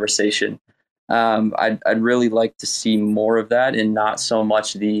said conversation. I'd really like to see more of that, and not so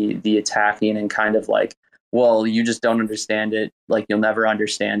much the attacking and kind of like, well, you just don't understand it, like you'll never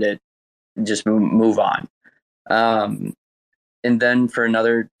understand it, just move on. And then for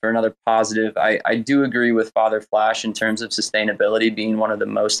another positive, I do agree with Father Flash in terms of sustainability being one of the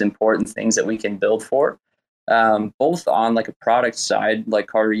most important things that we can build for. both on like a product side, like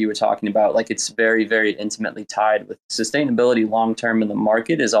Carter, you were talking about, like it's very, very intimately tied with sustainability long term in the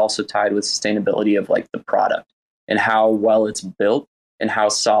market is also tied with sustainability of like the product and how well it's built and how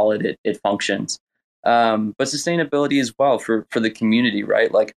solid it functions. But sustainability as well for the community,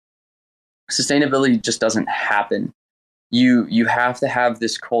 right? Like sustainability just doesn't happen. You have to have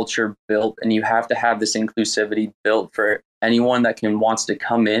this culture built, and you have to have this inclusivity built for anyone that wants to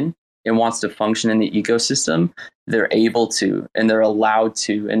come in and wants to function in the ecosystem. They're able to, and they're allowed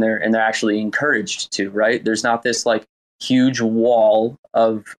to, and they're actually encouraged to, right? There's not this like huge wall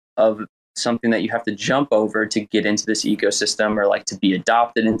of something that you have to jump over to get into this ecosystem, or like to be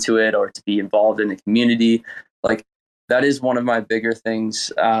adopted into it, or to be involved in the community. Like that is one of my bigger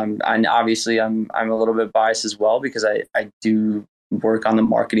things. And obviously I'm a little bit biased as well, because I do work on the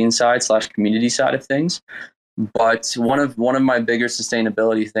marketing side / community side of things. But one of my bigger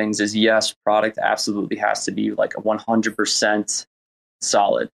sustainability things is, yes, product absolutely has to be like 100%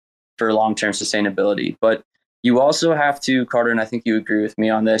 solid for long-term sustainability. But you also have to, Carter, and I think you agree with me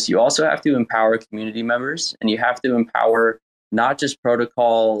on this, you also have to empower community members, and you have to empower not just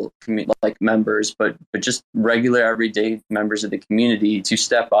protocol like members, but just regular everyday members of the community to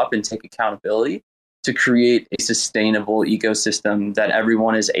step up and take accountability to create a sustainable ecosystem that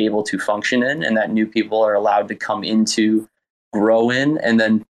everyone is able to function in, and that new people are allowed to come into, grow in, and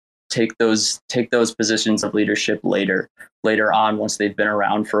then take those positions of leadership later on once they've been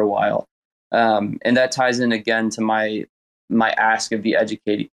around for a while. And that ties in again to my ask of the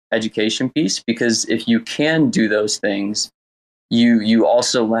education piece, because if you can do those things, you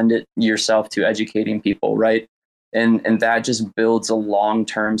also lend it yourself to educating people, right? And that just builds a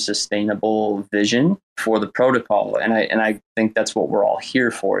long-term sustainable vision for the protocol. And I think that's what we're all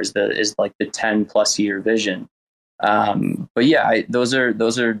here for, is like the 10+ year vision. But yeah, those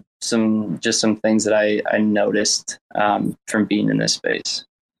are some things that I noticed from being in this space.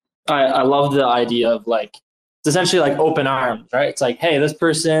 I love the idea of like, it's essentially like open arms, right? It's like, hey, this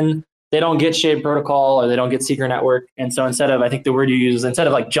person, they don't get Shade Protocol or they don't get Secret Network. And so instead of, I think the word you use is, instead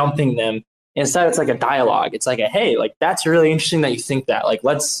of like jumping them, instead it's like a dialogue. It's like a, hey, like that's really interesting that you think that. Like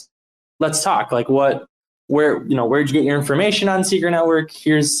let's talk. Like where'd you get your information on Secret Network?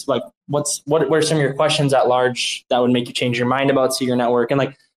 Here's like what are some of your questions at large that would make you change your mind about Secret Network? And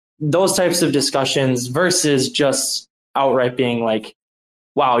like those types of discussions versus just outright being like,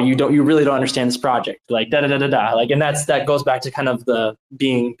 wow, you really don't understand this project, like da da da da da. Like, and that goes back to kind of the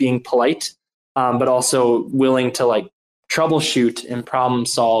being polite, but also willing to like troubleshoot and problem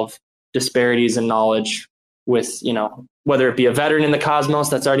solve disparities in knowledge with, whether it be a veteran in the cosmos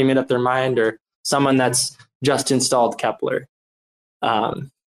that's already made up their mind, or someone that's just installed Kepler.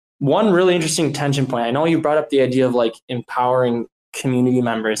 One really interesting tension point, I know you brought up the idea of like empowering community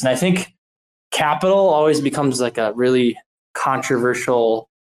members, and I think capital always becomes like a really controversial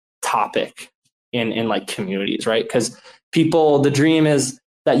topic in like communities, right? Because the dream is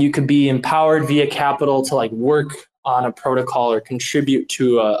that you could be empowered via capital to like work on a protocol or contribute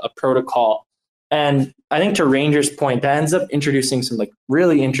to a protocol. And I think to Ranger's point, that ends up introducing some like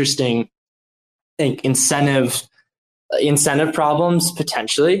really interesting, I think, incentive problems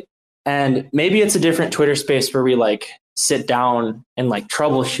potentially. And maybe it's a different Twitter space where we like sit down and like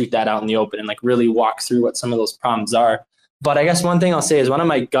troubleshoot that out in the open and like really walk through what some of those problems are. But I guess one thing I'll say is, one of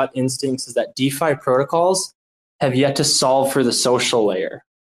my gut instincts is that DeFi protocols have yet to solve for the social layer.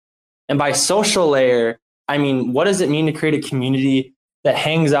 And by social layer, I mean, what does it mean to create a community that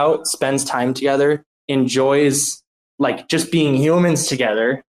hangs out, spends time together, enjoys like just being humans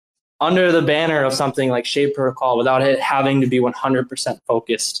together under the banner of something like Shade Protocol, without it having to be 100%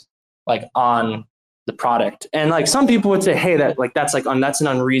 focused like on the product? And like some people would say, hey, that's an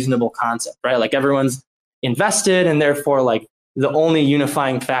unreasonable concept, right? Like everyone's invested, and therefore like the only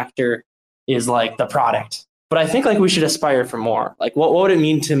unifying factor is like the product. But I think like we should aspire for more. Like what would it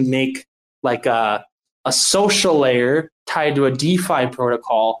mean to make like a social layer tied to a DeFi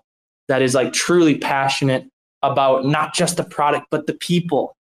protocol that is like truly passionate about not just the product, but the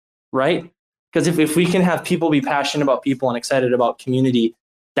people, right? Because if we can have people be passionate about people and excited about community,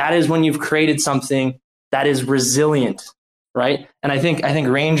 that is when you've created something that is resilient, right? And I think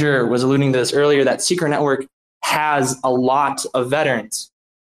Ranger was alluding to this earlier, that Secret Network has a lot of veterans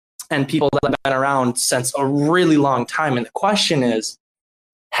and people that have been around since a really long time. And the question is,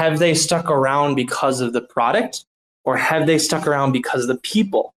 have they stuck around because of the product, or have they stuck around because of the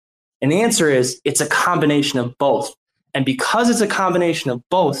people? And the answer is, it's a combination of both. And because it's a combination of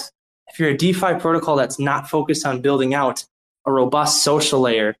both, if you're a DeFi protocol that's not focused on building out a robust social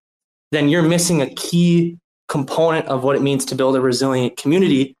layer, then you're missing a key component of what it means to build a resilient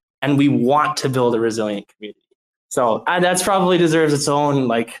community. and we want to build a resilient community. So that's probably deserves its own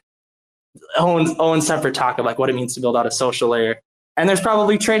own separate talk of like what it means to build out a social layer. And there's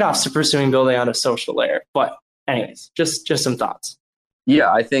probably trade-offs to pursuing building out a social layer. But anyways, just some thoughts.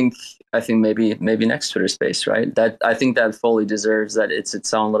 Yeah, I think maybe next Twitter Space, right? That I think that fully deserves that it's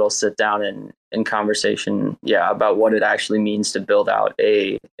its own little sit down and conversation, about what it actually means to build out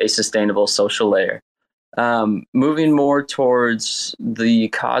a sustainable social layer. Moving more towards the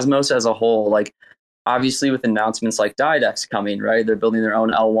Cosmos as a whole, like obviously with announcements like Dydex coming, right? They're building their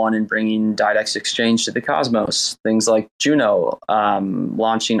own L1 and bringing Dydex Exchange to the Cosmos. Things like Juno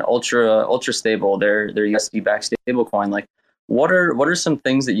launching ultra stable, their USD backed stablecoin. Like, what are some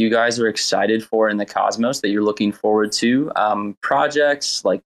things that you guys are excited for in the Cosmos that you're looking forward to? Projects,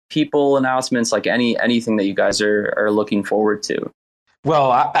 like people announcements, like anything that you guys are looking forward to.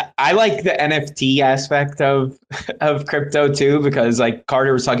 Well, I like the NFT aspect of crypto too, because like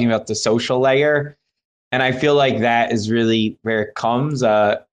Carter was talking about the social layer, and I feel like that is really where it comes.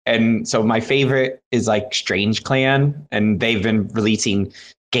 And so my favorite is like Strange Clan, and they've been releasing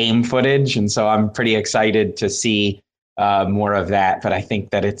game footage, and so I'm pretty excited to see more of that. But I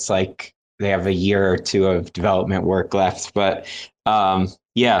think that it's like they have a year or two of development work left. But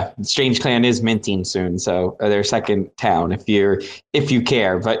Strange Clan is minting soon, so their second town if you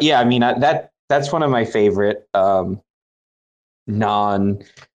care. But yeah, I mean that's one of my favorite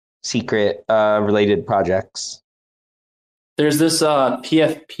non-secret related projects. There's this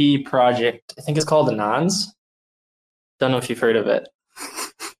PFP project. I think it's called Anons. Don't know if you've heard of it.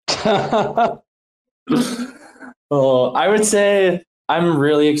 Well, I would say I'm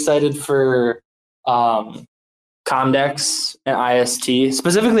really excited for Comdex and IST,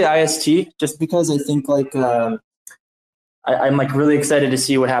 specifically IST, just because I think like I'm like really excited to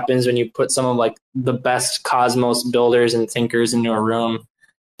see what happens when you put some of like the best Cosmos builders and thinkers into a room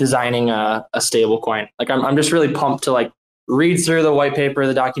designing a stable coin. Like I'm just really pumped to like read through the white paper,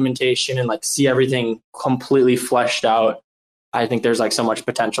 the documentation, and like see everything completely fleshed out. I think there's like so much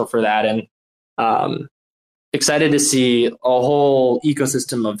potential for that, and excited to see a whole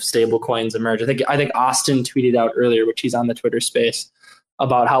ecosystem of stable coins emerge. I think Austin tweeted out earlier, which he's on the Twitter space,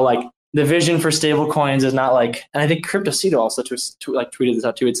 about how like the vision for stable coins is not like, and I think CryptoCito also tweeted this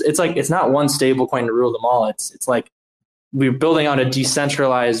out too. It's like it's not one stable coin to rule them all. It's like we're building out a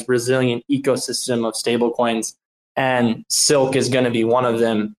decentralized, resilient ecosystem of stable coins, and Silk is going to be one of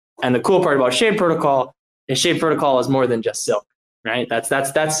them. And the cool part about Shade Protocol is Shade Protocol is more than just Silk, right? That's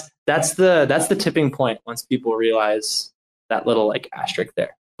the tipping point once people realize that little like asterisk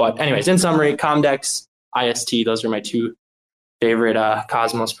there. But anyways, in summary, Comdex, IST, those are my two favorite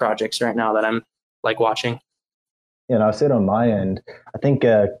Cosmos projects right now that I'm like watching. Yeah, and I'll say it on my end. I think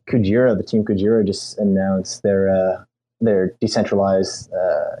Kujira, the team Kujira, just announced their decentralized,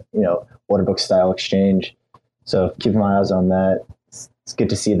 order book style exchange. So keep my eyes on that. It's good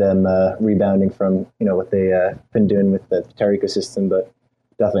to see them rebounding from what they been doing with the Terra ecosystem, but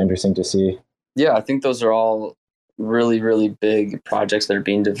definitely interesting to see. Yeah, I think those are all really, really big projects that are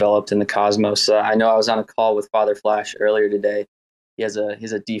being developed in the Cosmos. I know I was on a call with Father Flash earlier today. He has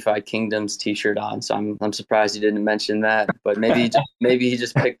a DeFi Kingdoms T-shirt on, so I'm surprised he didn't mention that. But maybe he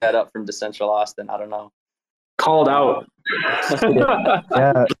just picked that up from Decentral Austin. I don't know. Called out.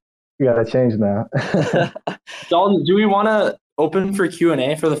 Yeah, you gotta change now. Dalton, do we want to open for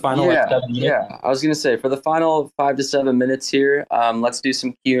Q&A for the final 7 minutes? Yeah, I was going to say, for the final 5 to 7 minutes here, let's do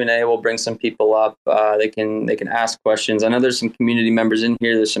some Q&A. We'll bring some people up. They can ask questions. I know there's some community members in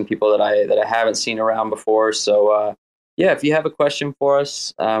here. There's some people that I haven't seen around before. So if you have a question for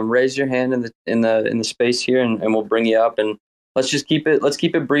us, raise your hand in the space here, and we'll bring you up. And let's keep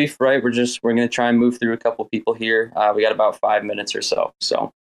it brief, right? We're going to try and move through a couple people here. We got about 5 minutes or so.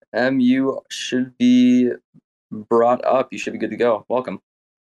 So you should be brought up. You should be good to go. Welcome.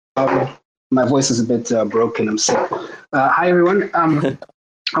 My voice is a bit broken. I'm sick. Hi, everyone. I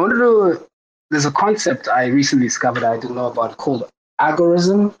wanted to. There's a concept I recently discovered I didn't know about called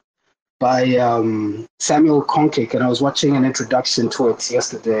agorism by Samuel Konkick, and I was watching an introduction to it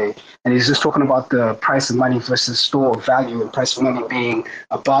yesterday, and he's just talking about the price of money versus store of value, and price of money being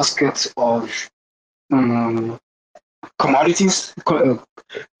a basket of commodities,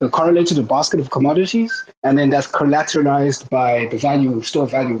 correlated to a basket of commodities, and then that's collateralized by the value, store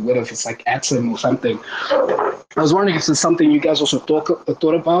value, whether if it's like Atom or something. I was wondering if there's something you guys also thought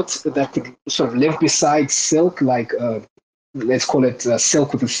about that could sort of live beside Silk, like let's call it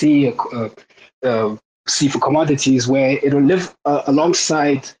Silk with a C, C for commodities, where it'll live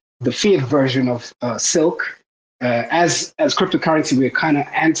alongside the fiat version of Silk, as cryptocurrency, we're kind of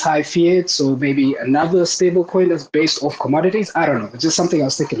anti-fiat, so maybe another stable coin that's based off commodities. I don't know. It's just something I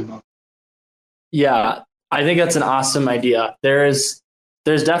was thinking about. Yeah, I think that's an awesome idea. There's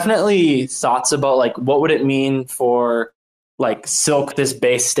definitely thoughts about like what would it mean for like Silk, this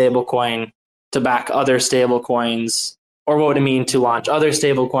base stablecoin, to back other stablecoins, or what would it mean to launch other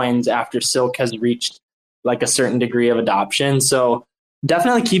stablecoins after Silk has reached like a certain degree of adoption. So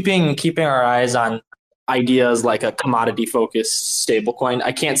definitely keeping our eyes on ideas like a commodity focused stablecoin.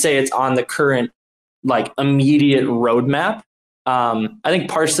 I can't say it's on the current like immediate roadmap. I think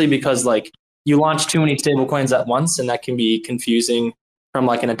partially because like you launch too many stablecoins at once, and that can be confusing from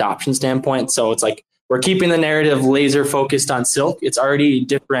like an adoption standpoint. So it's like we're keeping the narrative laser focused on Silk. It's already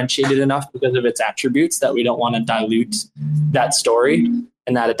differentiated enough because of its attributes that we don't want to dilute that story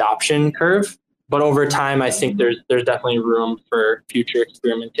and that adoption curve. But over time, I think there's definitely room for future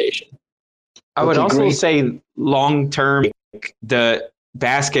experimentation. I would also say long term, the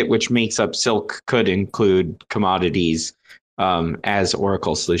basket which makes up Silk could include commodities as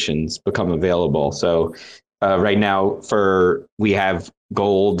Oracle solutions become available. So right now, we have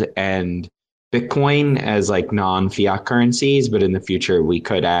gold and Bitcoin as like non-fiat currencies, but in the future we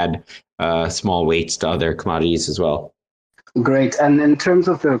could add small weights to other commodities as well. Great. And in terms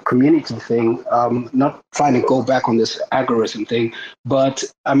of the community thing, not trying to go back on this agorism thing, but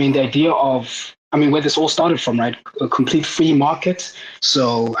I mean, the idea of, where this all started from, right? A complete free market.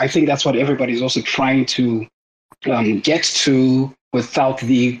 So I think that's what everybody's also trying to get to without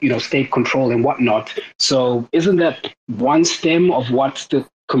the, state control and whatnot. So isn't that one stem of what the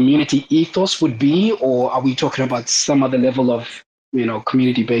community ethos would be, or are we talking about some other level of,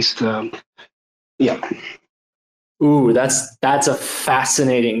 community-based, Ooh, that's a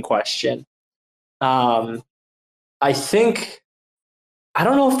fascinating question. I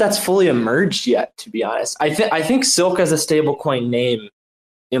don't know if that's fully emerged yet, to be honest. I think Silk as a stablecoin name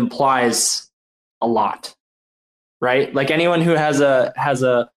implies a lot, right? Like anyone who has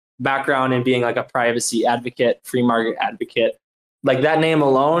a background in being like a privacy advocate, free market advocate, like that name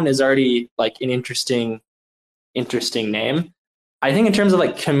alone is already like an interesting name. I think in terms of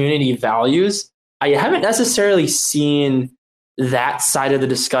like community values, I haven't necessarily seen that side of the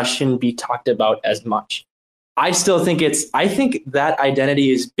discussion be talked about as much. I think that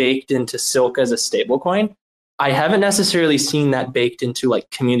identity is baked into Silk as a stablecoin. I haven't necessarily seen that baked into like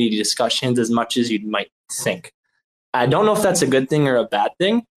community discussions as much as you might think. I don't know if that's a good thing or a bad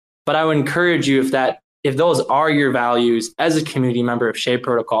thing, but I would encourage you if those are your values as a community member of Shade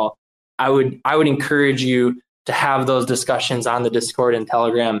Protocol, I would encourage you to have those discussions on the Discord and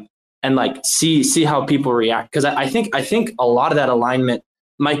Telegram and like see how people react, because I think a lot of that alignment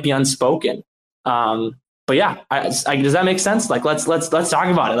might be unspoken. But yeah, does that make sense? Like let's talk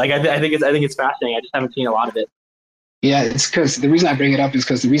about it. Like I think it's fascinating. I just haven't seen a lot of it. Yeah, it's because the reason I bring it up is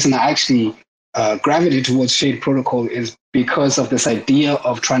because the reason I actually gravitated towards Shade Protocol is because of this idea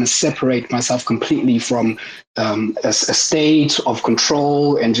of trying to separate myself completely from a state of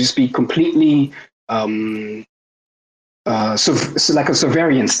control and just be completely so like a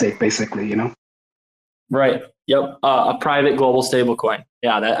sovereign state, basically, Right. Yep. A private global stablecoin.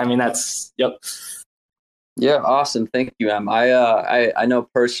 Yeah. That's yep. Yeah, awesome. Thank you, Em. I know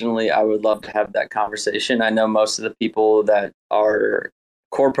personally I would love to have that conversation. I know most of the people that are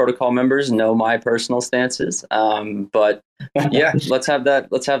core protocol members know my personal stances. But yeah, let's have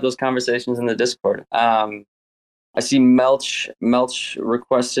those conversations in the Discord. I see Melch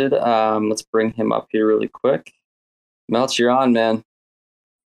requested. Let's bring him up here really quick. Melch, you're on, man.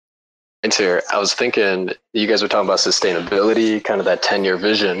 Thanks here. I was thinking you guys were talking about sustainability, kind of that 10-year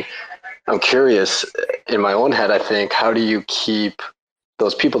vision. I'm curious, in my own head, I think, how do you keep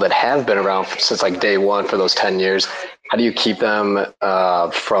those people that have been around since like day one for those 10 years, how do you keep them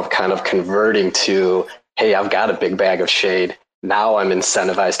from kind of converting to, hey, I've got a big bag of shade. Now I'm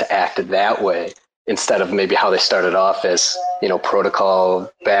incentivized to act that way, instead of maybe how they started off as, protocol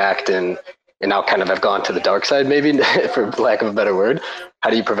backed and now kind of have gone to the dark side, maybe, for lack of a better word. How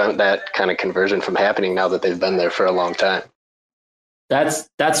do you prevent that kind of conversion from happening now that they've been there for a long time?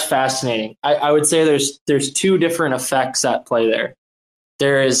 That's fascinating. I would say there's two different effects at play there.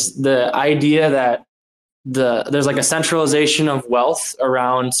 There is the idea that there's like a centralization of wealth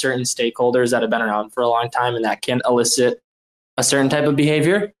around certain stakeholders that have been around for a long time, and that can elicit a certain type of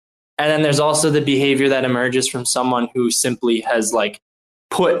behavior. And then there's also the behavior that emerges from someone who simply has like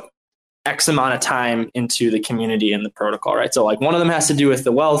put X amount of time into the community and the protocol, right? So like one of them has to do with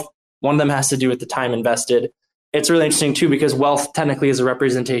the wealth, one of them has to do with the time invested. It's really interesting too, because wealth technically is a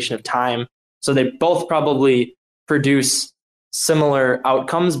representation of time. So they both probably produce similar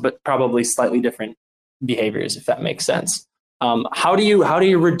outcomes, but probably slightly different behaviors, if that makes sense. How do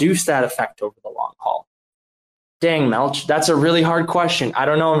you reduce that effect over the long haul? Dang, Melch, that's a really hard question. I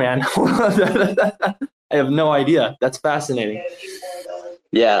don't know, man. I have no idea. That's fascinating.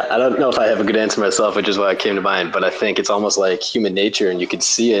 Yeah, I don't know if I have a good answer myself, which is why it came to mind, but I think it's almost like human nature, and you can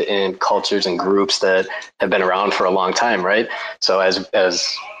see it in cultures and groups that have been around for a long time, right? So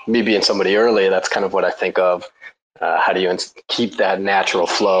as me being somebody early, that's kind of what I think of. How do you keep that natural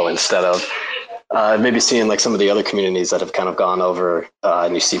flow instead of maybe seeing like some of the other communities that have kind of gone over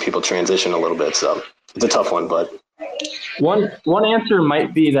and you see people transition a little bit. So it's a tough one, but one answer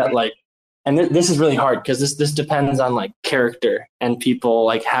might be that like, and this is really hard because this depends on like character and people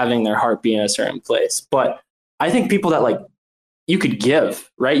like having their heart be in a certain place. But I think people that like, you could give,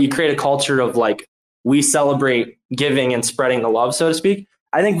 right? You create a culture of like, we celebrate giving and spreading the love, so to speak.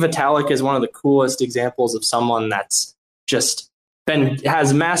 I think Vitalik is one of the coolest examples of someone that's just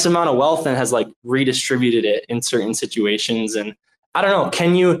has mass amount of wealth and has like redistributed it in certain situations. And I don't know,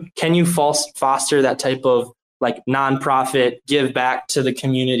 can you foster that type of like nonprofit, give back to the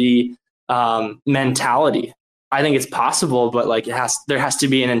community mentality? I think it's possible, but like there has to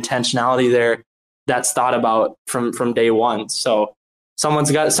be an intentionality there that's thought about from day one. So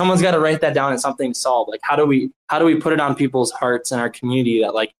someone's got to write that down and something to solve. Like how do we put it on people's hearts in our community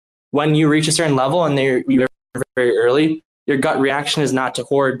that like when you reach a certain level and you're very early, your gut reaction is not to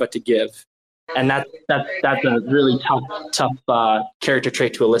hoard but to give. And that's a really tough character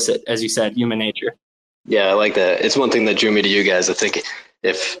trait to elicit, as you said, human nature. Yeah, I like that. It's one thing that drew me to you guys. I think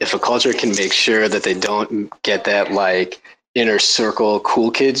if a culture can make sure that they don't get that like inner circle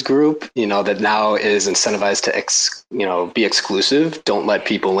cool kids group, that now is incentivized to be exclusive, don't let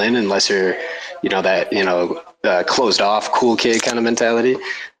people in unless you're that closed off cool kid kind of mentality.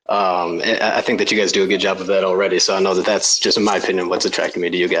 I think that you guys do a good job of that already. So I know that's just, in my opinion, what's attracting me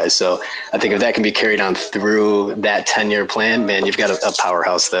to you guys. So I think if that can be carried on through that 10-year plan, man, you've got a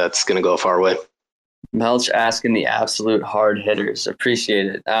powerhouse that's going to go a far way. Melch asking the absolute hard hitters. Appreciate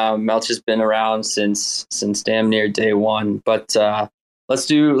it. Melch has been around since damn near day one. But let's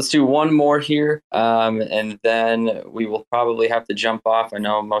do one more here, and then we will probably have to jump off. I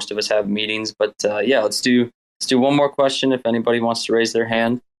know most of us have meetings, but let's do one more question if anybody wants to raise their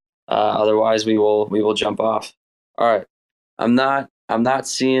hand. Otherwise, we will jump off. All right. I'm not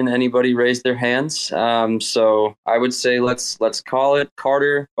seeing anybody raise their hands. So I would say let's call it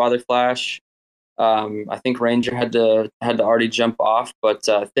Carter, Father Flash. I think Ranger had to already jump off, but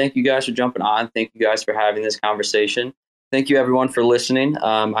thank you guys for jumping on. Thank you guys for having this conversation. Thank you everyone for listening.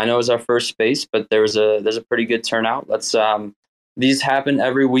 I know it was our first space, but there's a pretty good turnout. These happen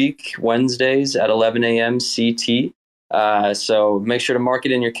every week, Wednesdays at 11 a.m. CT. So make sure to mark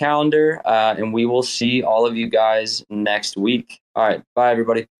it in your calendar, and we will see all of you guys next week. All right. Bye,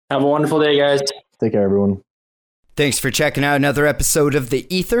 everybody. Have a wonderful day, guys. Take care, everyone. Thanks for checking out another episode of The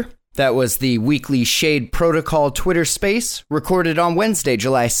Ether. That was the weekly Shade Protocol Twitter space, recorded on Wednesday,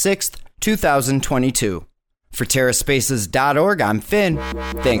 July 6th, 2022. For TerraSpaces.org, I'm Finn.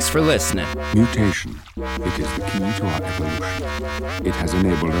 Thanks for listening. Mutation. It is the key to our evolution. It has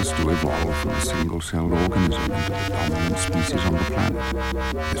enabled us to evolve from a single-celled organism into the dominant species on the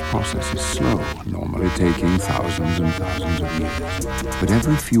planet. This process is slow, normally taking thousands and thousands of years. But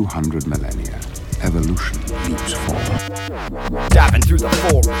every few hundred millennia, evolution leaps forward. Diving through the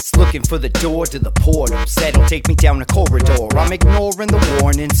forest, looking for the door to the portals that'll take me down a corridor. I'm ignoring the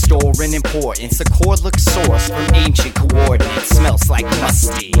warning, storing importance. A cordless source from ancient coordinates. Smells like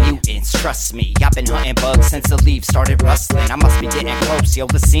musty mutants, trust me. I've been hunting bugs since the leaves started rustling. I must be getting close, yo,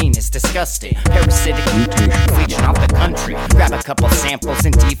 the scene is disgusting. Parasitic mutations leeching off the country. Grab a couple samples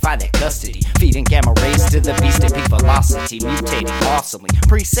and defy their custody. Feeding gamma rays to the beast at peak velocity. Mutating awesomely.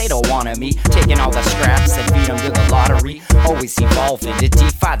 Pre-say don't wanna me. Taking all the scraps and feed them to the lottery. Always evolving to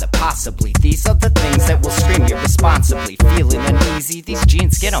defy the possibly. These are the things that will scream irresponsibly. Feeling uneasy, these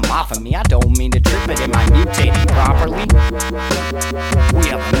genes get them off of me. I don't mean to trip it, am I mutating properly?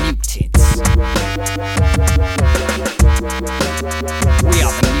 We are the mutants. We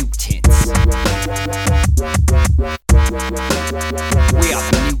are the mutants. We are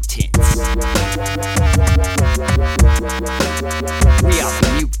the mutants. We are the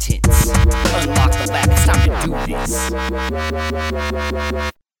mutants. Unlock the lab, it's time to do this.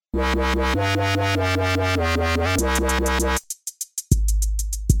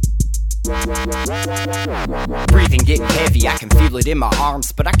 Breathing getting heavy, I can feel it in my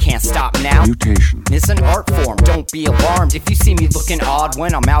arms, but I can't stop now. Mutation. It's an art form, don't be alarmed if you see me looking odd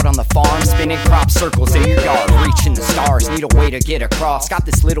when I'm out on the farm, spinning crop circles in your yard, reaching the stars, need a way to get across. Got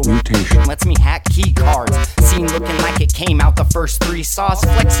this little Mutation. lets me hack key cards. Scene looking like it came out the first 3 saws,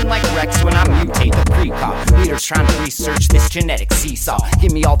 flexing like Rex when I mutate the pre-cop. Leaders trying to research this genetic seesaw.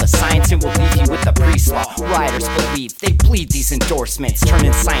 Give me all the science and we'll leave you with the pre-slaw. Riders believe they bleed these endorsements,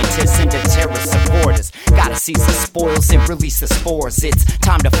 turning scientists into terrorist supporters. Gotta seize the spoils and release the spores. It's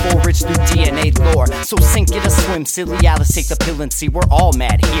time to forage through DNA lore. So sink it or swim, silly Alice, take the pill and see we're all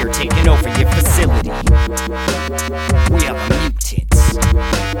mad here, taking over your facility. We are the mutants.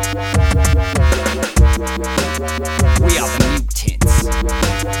 We are the mutants.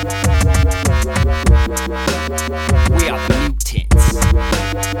 We are the mutants.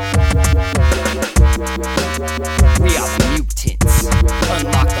 We are the mutants.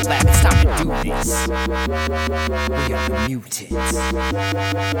 Unlock the lab, it's time to do this. We are the mutants.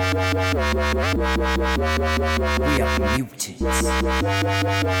 We are the mutants.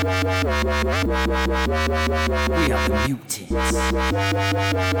 We are the mutants.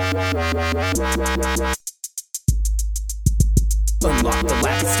 Unlock the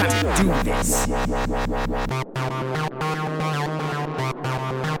lab, it's time to do this.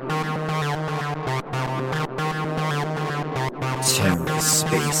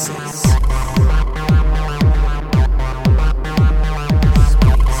 TerraSpaces.